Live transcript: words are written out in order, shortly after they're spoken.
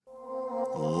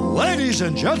Ladies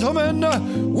and gentlemen,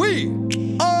 we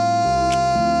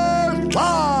are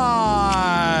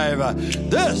live!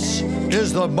 This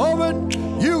is the moment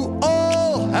you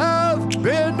all have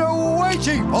been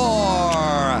waiting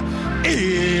for.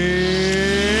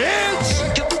 It's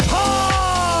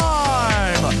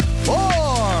time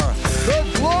for the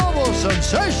global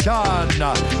sensation,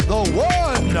 the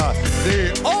one,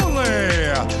 the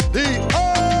only, the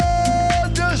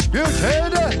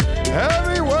undisputed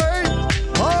heavyweight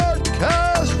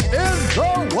podcast in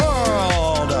the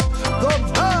world, the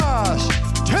Mass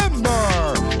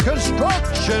Timber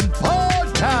Construction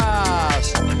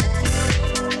Podcast.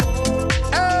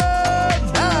 And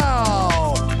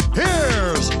now,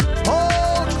 here's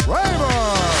Paul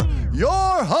Kramer,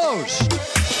 your host.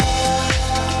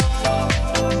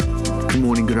 Good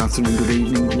morning, good afternoon, good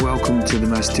evening. Welcome to the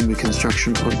Mass Timber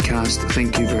Construction Podcast.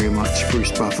 Thank you very much,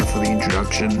 Bruce Buffer, for the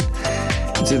introduction.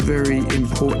 It's a very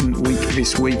important week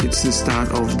this week. It's the start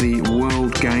of the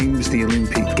World Games, the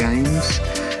Olympic Games.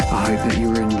 I hope that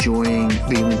you're enjoying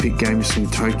the Olympic Games from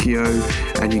Tokyo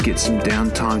and you get some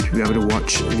downtime to be able to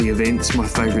watch the events. My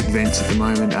favourite events at the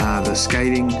moment are the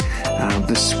skating,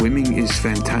 the swimming is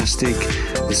fantastic,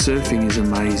 the surfing is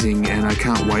amazing, and I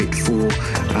can't wait for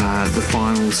the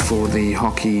finals for the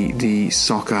hockey, the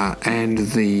soccer and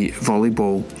the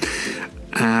volleyball.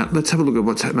 Let's have a look at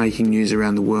what's making news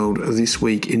around the world this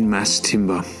week in mass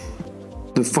timber.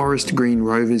 The Forest Green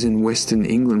Rovers in Western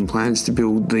England plans to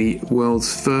build the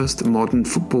world's first modern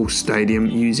football stadium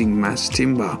using mass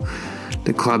timber.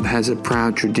 The club has a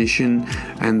proud tradition,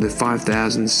 and the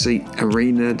 5,000-seat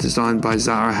arena designed by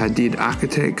Zaha Hadid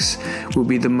Architects will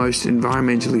be the most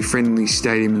environmentally friendly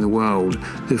stadium in the world.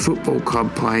 The football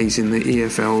club plays in the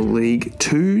EFL League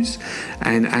Twos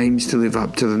and aims to live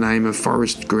up to the name of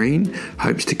Forest Green,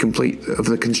 hopes to complete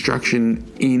the construction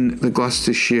in the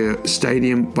Gloucestershire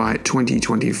Stadium by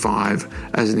 2025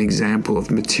 as an example of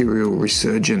material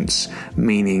resurgence,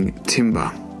 meaning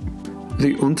timber.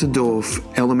 The Unterdorf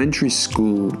Elementary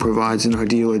School provides an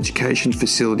ideal education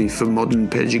facility for modern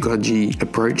pedagogy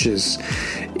approaches.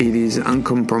 It is an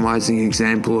uncompromising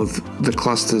example of the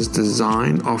cluster's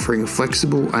design, offering a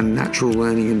flexible and natural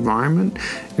learning environment.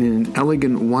 In an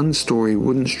elegant one-storey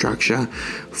wooden structure,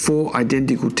 4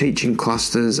 identical teaching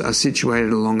clusters are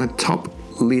situated along a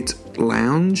top-lit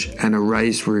lounge and a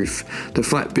raised roof. The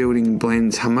flat building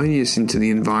blends harmonious into the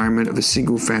environment of a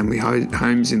single-family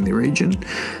homes in the region.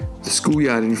 The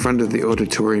schoolyard in front of the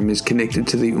auditorium is connected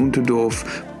to the Unterdorf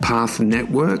Path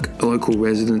Network. Local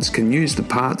residents can use the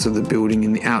parts of the building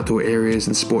in the outdoor areas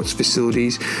and sports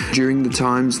facilities during the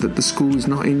times that the school is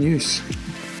not in use.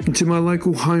 To my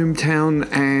local hometown,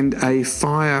 and a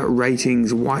fire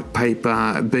ratings white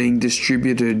paper being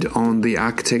distributed on the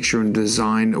Architecture and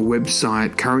Design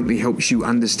website currently helps you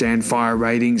understand fire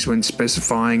ratings when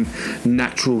specifying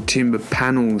natural timber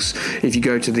panels. If you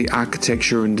go to the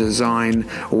Architecture and Design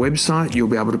website, you'll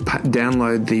be able to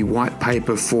download the white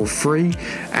paper for free,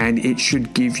 and it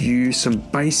should give you some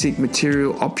basic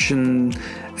material option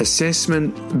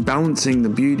assessment, balancing the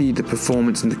beauty, the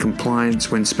performance and the compliance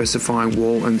when specifying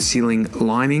wall and ceiling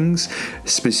linings,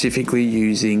 specifically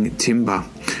using timber.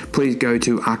 Please go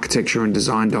to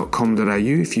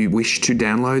architectureanddesign.com.au if you wish to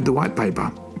download the white paper.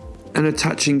 And a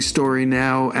touching story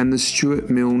now, and the Stuart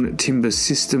Milne Timber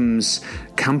Systems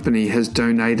Company has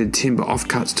donated timber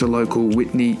offcuts to local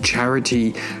Whitney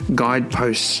charity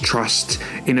Guideposts Trust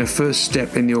in a first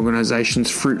step in the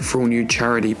organisation's fruitful new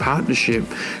charity partnership.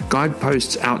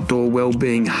 Guideposts Outdoor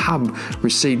Wellbeing Hub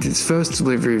received its first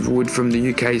delivery of wood from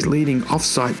the UK's leading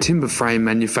off-site timber frame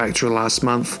manufacturer last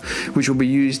month, which will be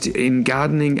used in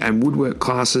gardening and woodwork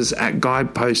classes at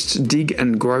Guideposts Dig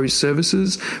and Grow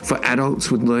services for adults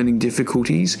with learning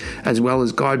difficulties, as well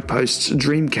as Guideposts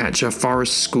Dreamcatcher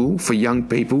Forest School for young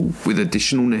people with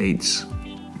additional needs.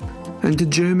 And to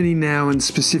Germany now, and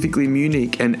specifically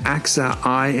Munich, and AXA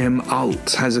IM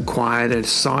Alt has acquired a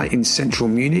site in central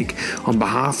Munich on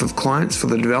behalf of clients for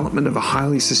the development of a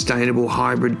highly sustainable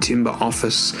hybrid timber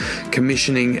office,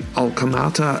 commissioning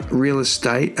Alkamata Real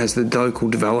Estate as the local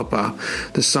developer.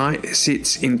 The site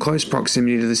sits in close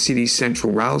proximity to the city's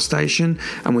central rail station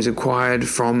and was acquired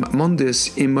from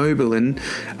Mondis Immobilien,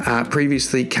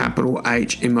 previously Capital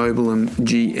H Immobilien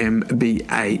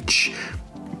GmbH.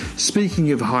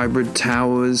 Speaking of hybrid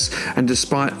towers, and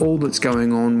despite all that's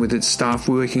going on with its staff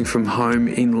working from home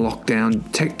in lockdown,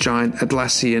 tech giant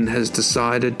Atlassian has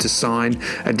decided to sign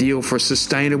a deal for a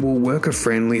sustainable,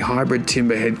 worker-friendly hybrid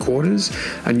timber headquarters,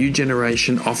 a new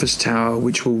generation office tower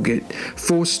which will get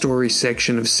 4-story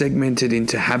section of segmented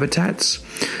into habitats.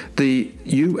 The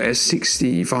US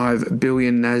 $65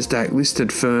 billion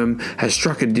NASDAQ-listed firm has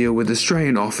struck a deal with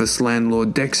Australian office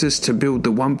landlord Dexus to build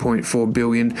the $1.4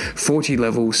 billion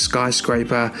 40-level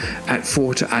skyscraper at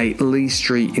 4-8 Lee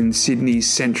Street in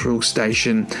Sydney's Central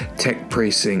Station Tech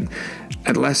Precinct.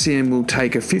 Atlassian will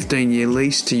take a 15-year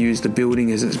lease to use the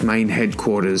building as its main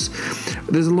headquarters.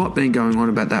 There's a lot been going on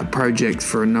about that project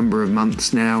for a number of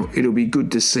months now. It'll be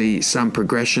good to see some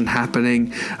progression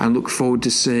happening and look forward to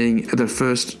seeing the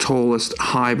first tallest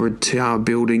hybrid tower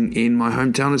building in my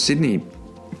hometown of Sydney.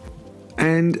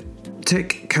 And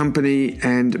tech company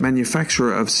and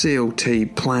manufacturer of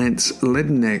CLT plants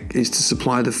Ledenec is to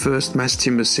supply the first mass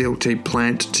timber CLT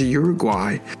plant to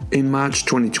Uruguay. In March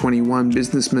 2021,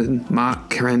 businessman Mark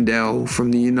Crandell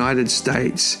from the United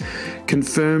States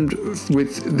confirmed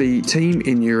with the team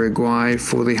in Uruguay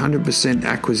for the 100%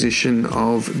 acquisition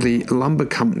of the lumber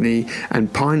company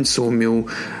and pine sawmill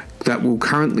that will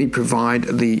currently provide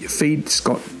the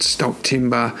feedstock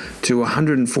timber to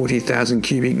 140,000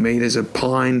 cubic metres of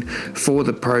pine for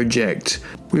the project.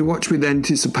 We watch with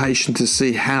anticipation to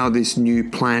see how this new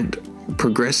plant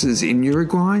progresses in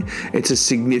Uruguay. It's a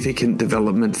significant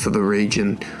development for the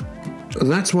region.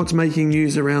 That's what's making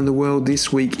news around the world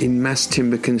this week in mass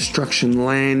timber construction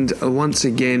land. Once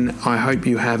again, I hope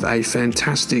you have a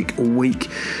fantastic week.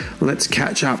 Let's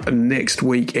catch up next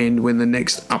weekend when the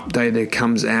next updater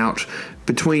comes out.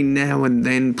 Between now and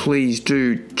then, please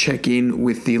do check in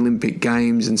with the Olympic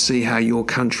Games and see how your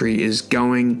country is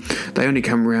going. They only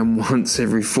come around once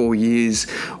every 4 years,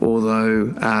 although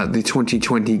the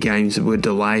 2020 Games were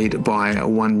delayed by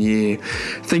 1 year.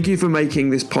 Thank you for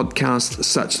making this podcast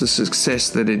such the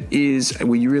success that it is.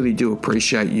 We really do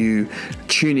appreciate you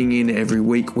tuning in every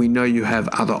week. We know you have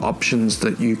other options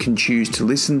that you can choose to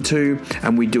listen to,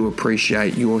 and we do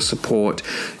appreciate your support.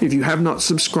 If you have not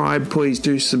subscribed, please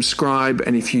do subscribe.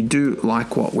 And if you do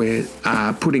like what we're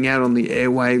putting out on the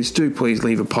airwaves, do please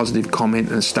leave a positive comment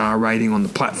and a star rating on the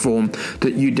platform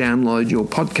that you download your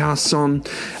podcasts on.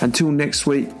 Until next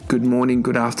week, good morning,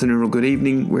 good afternoon, or good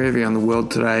evening, wherever you're in the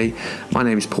world today. My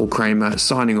name is Paul Kramer,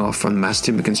 signing off from the Mass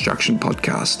Timber Construction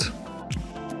Podcast.